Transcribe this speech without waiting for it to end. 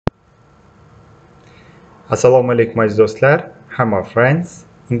Assalomu alaykum aziz do'stlar. Hamma friends.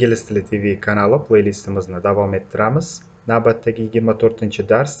 Ingliz tili TV kanali playlistimizni davom ettiramiz. Navbatdagi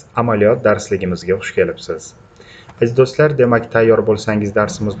 24-dars amaliyot darsligimizga xush kelibsiz. Aziz do'stlar, demak tayyor bo'lsangiz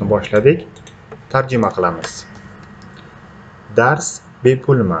darsimizni boshladik. Tarjima qilamiz. Dars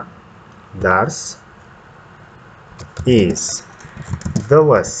bepulmi? Dars is the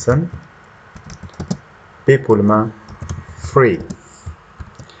lesson. Bepulmi? Free.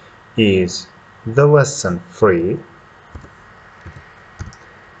 Is the lesson free?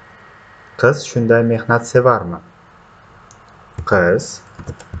 Qiz shunday mehnat sevarmi? Qiz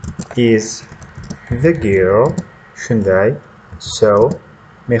is the girl shunday so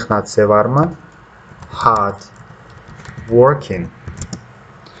mehnat sevarmi? Hard working.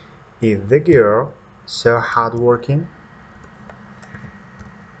 Is the girl so hard working?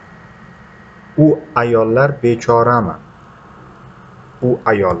 U ayollar bechorami? U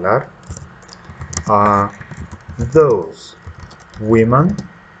ayollar are those women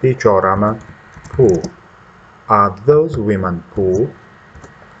bechorami? Poor. Are those women poor?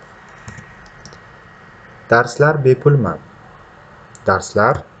 Darslar bepulmi?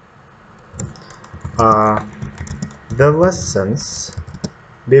 Darslar are the lessons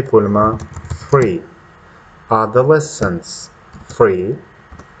bepulmi? Free. Are the lessons free?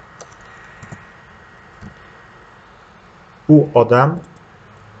 U odam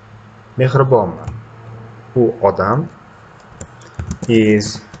mehribonmi? U odam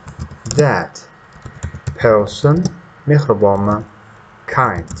is that person mehribonmi?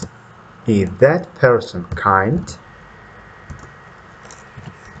 Kind. Is that person kind?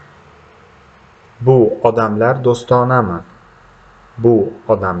 Bu odamlar do'stonami? Bu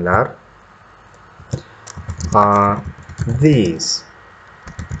odamlar are these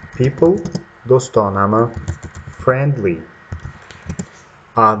people do'stonami? Friendly.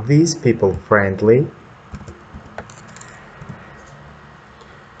 Are these people friendly?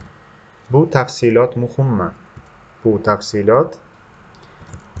 Bu tafsilot muhimmi? Bu tafsilot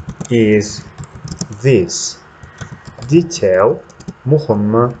is this detail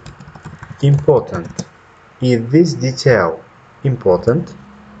muhimmi? Important. Is this detail important?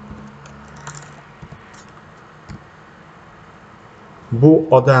 Bu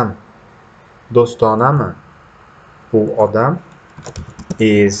odam do'stonami? Bu odam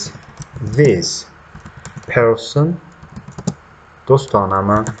is this person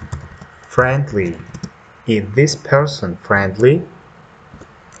do'stonami? Friendly. Is this person friendly?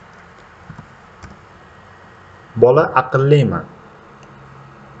 Bola aqllimi?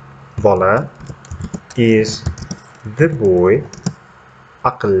 Bola is the boy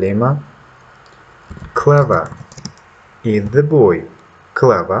aqllimi? Clever. Is the boy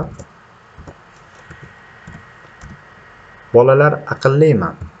clever? Bolalar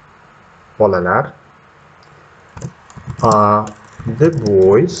aqllimi? Bolalar are the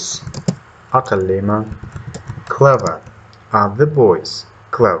boys aqllimi? Clever. Are the boys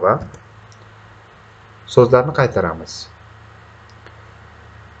clever? So'zlarni qaytaramiz.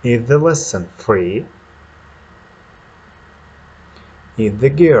 Is the lesson free? Is the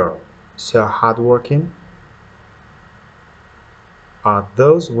girl so hardworking? Are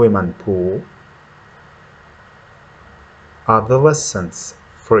those women poor? Are the lessons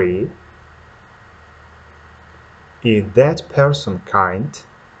free? Is that person kind?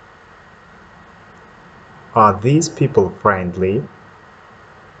 Are these people friendly?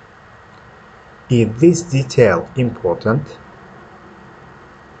 Is this detail important?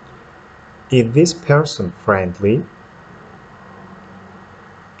 Is this person friendly?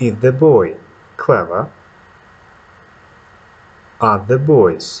 Is the boy clever? Are the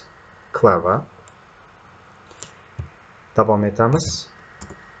boys clever? Davom etamiz.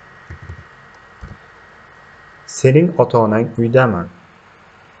 Sening ota-onang uydami?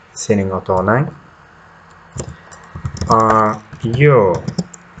 Sening ota-onang are your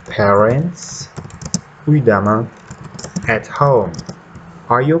parents uydami? At home.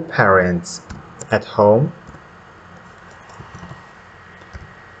 Are your parents at home?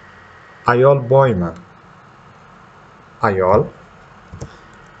 Ayol boymi? Ayol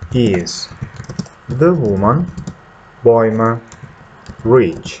is the woman boymi?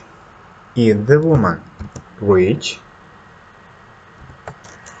 Rich. Is the woman rich?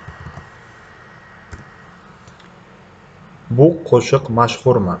 Bu qo'shiq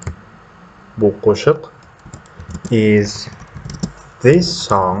mashhurmi? Bu qo'shiq is this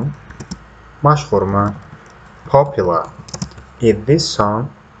song mashhurmi? Popular. Is this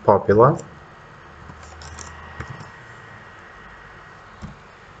song popular?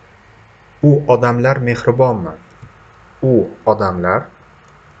 U odamlar mehribonmi? U odamlar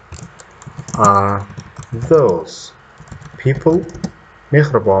are those people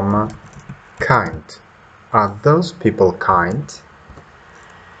mehribonmi? Kind. Are those people kind?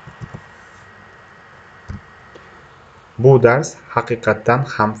 Bu dars haqiqatdan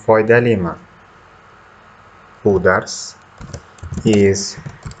ham foydalimi? Bu dars is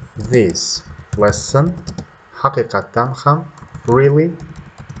this lesson haqiqatdan ham really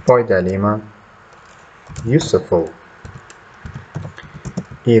foydalimi? Useful.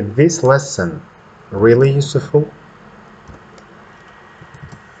 Is this lesson really useful?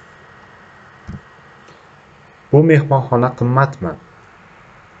 Bu mehmonxona qimmatmi?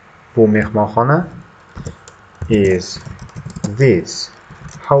 Bu mehmonxona is this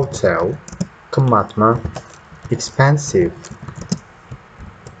hotel qimmatmi? Expensive.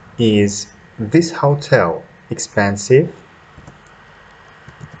 Is this hotel expensive?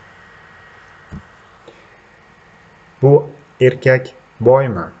 Bu erkak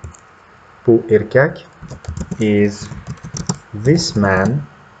boymi? Bu erkak is this man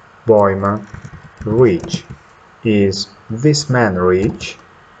boymi? Rich. Is this man rich?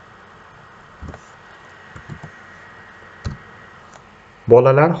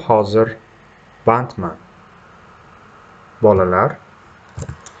 Bolalar hozir bandmi? Bolalar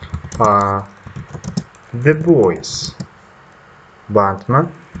the boys bandmi?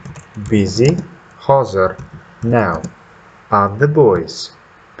 Busy hozir now. Are the boys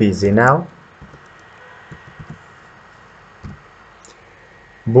busy now?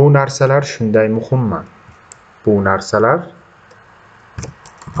 Bu narsalar shunday muhimmi? Bu narsalar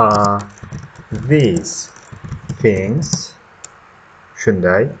these things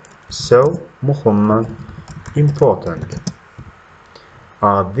shunday so muhimmi? Important.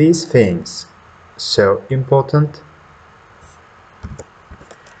 Are these things so important?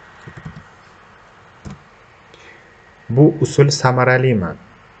 Bu usul samaralimi?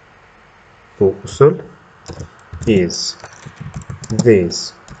 Bu usul is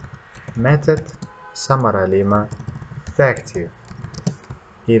this method samaralimi? Effective.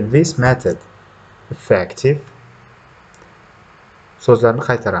 Is this method effective? So'zlarni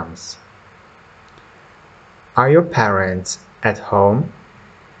qaytaramiz. Are your parents at home?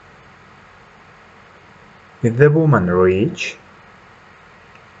 Is the woman rich?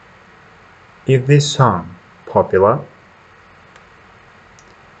 Is this song popular?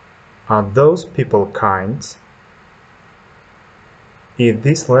 Are those people kind? Is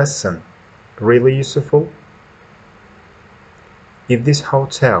this lesson really useful? Is this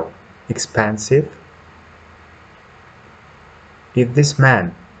hotel expensive? Is this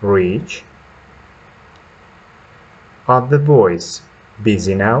man rich? Are the boys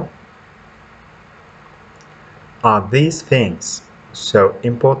busy now? Are these things so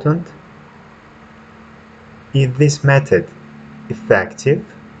important? Is this method effective?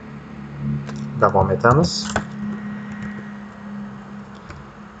 Davom etamiz.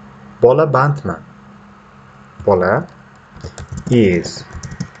 Bola bandmi? Bola is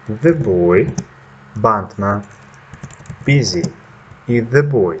the boy bandmi? Busy. Is the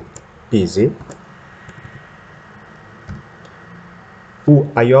boy busy? U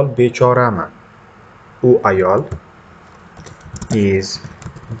ayol bechorami? U ayol is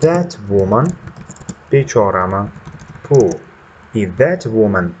that woman bechorami? Poor. Is that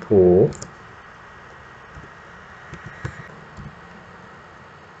woman poor?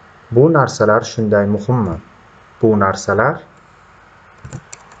 Bu narsalar shunday muhimmi? Bu narsalar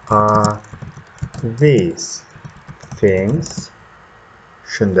these things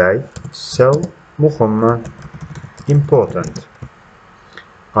shunday so muhimmi? Important.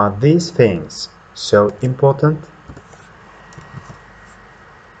 Are these things so important?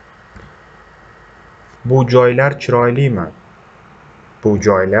 Bu joylar chiroylimi? Bu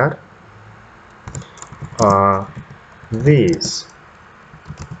joylar these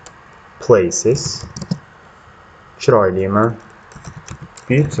places chiroylimi?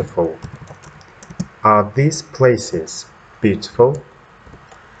 Beautiful. Are these places beautiful?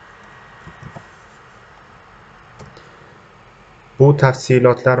 Bu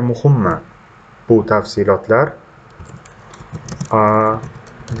tafsilotlar muhimmi? Bu tafsilotlar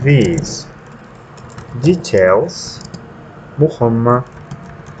these details muhimmi?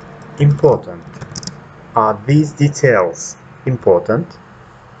 Important. Are these details important?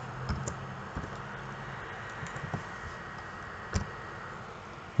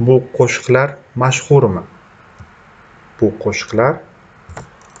 Bu qo'shiqlar mashhurmi? Bu qo'shiqlar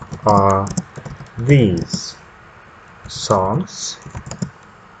these songs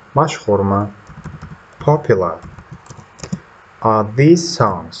mashhurmi? Popular. Are these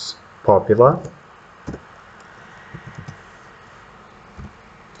songs popular?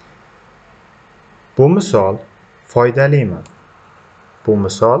 Bu misol foydalimi? Bu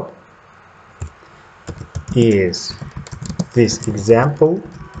misol is this example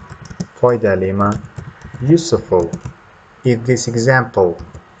foydalimi? Useful. Is this example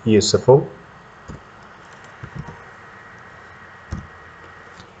useful?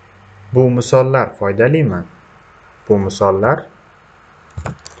 Bu misollar foydalimi? Bu misollar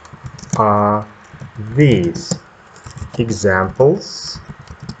are these examples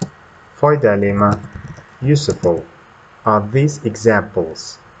foydalimi? Useful. Are these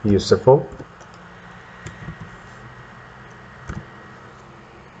examples useful?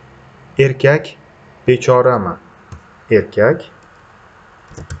 Erkak bechorami? Erkak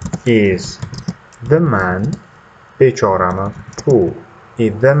is the man bechorami? Poor.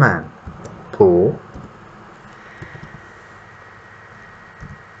 Is the man poor?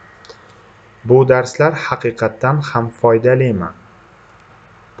 Bu darslar haqiqatdan ham foydalimi?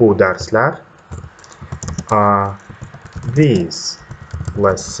 Bu darslar are these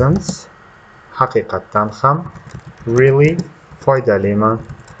lessons haqiqatdan ham really foydalimi?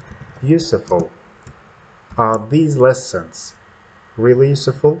 Useful. Are these lessons really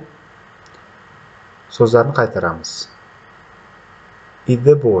useful? So'zlarni qaytaramiz. Is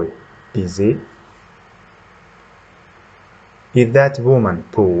the boy busy? Is that woman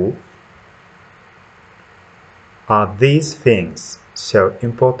poor? Are these things so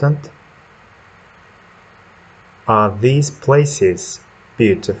important? Are these places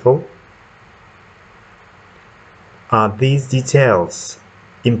beautiful? Are these details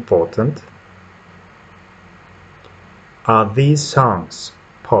important? Are these songs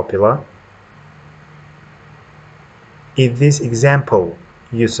popular? Is this example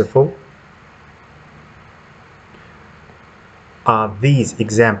useful? Are these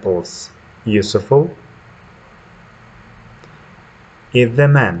examples useful? Is the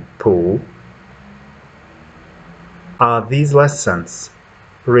man poor? Are these lessons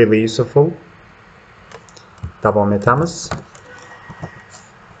really useful? Davom etamiz.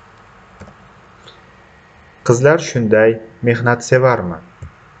 Qizlar shunday mehnatsevarmi?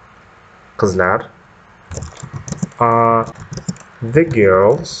 Qizlar are the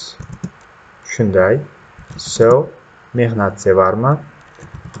girls shunday so mehnatsevarmi?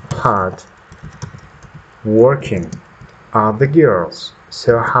 Hard working. Are the girls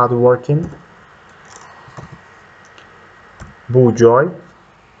so hard working? Bu joy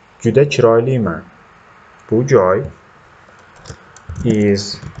juda chiroylimi? Bu joy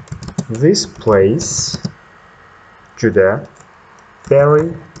is this place juda very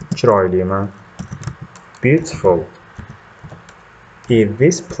chiroylimi? Beautiful. Is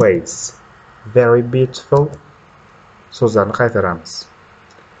this place very beautiful? So'zlarni qaytaramiz.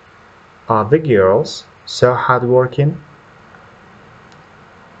 Are the girls so hard working?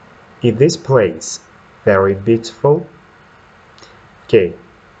 Is this place very beautiful? Okay,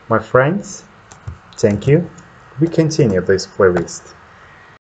 my friends, thank you. We continue this playlist.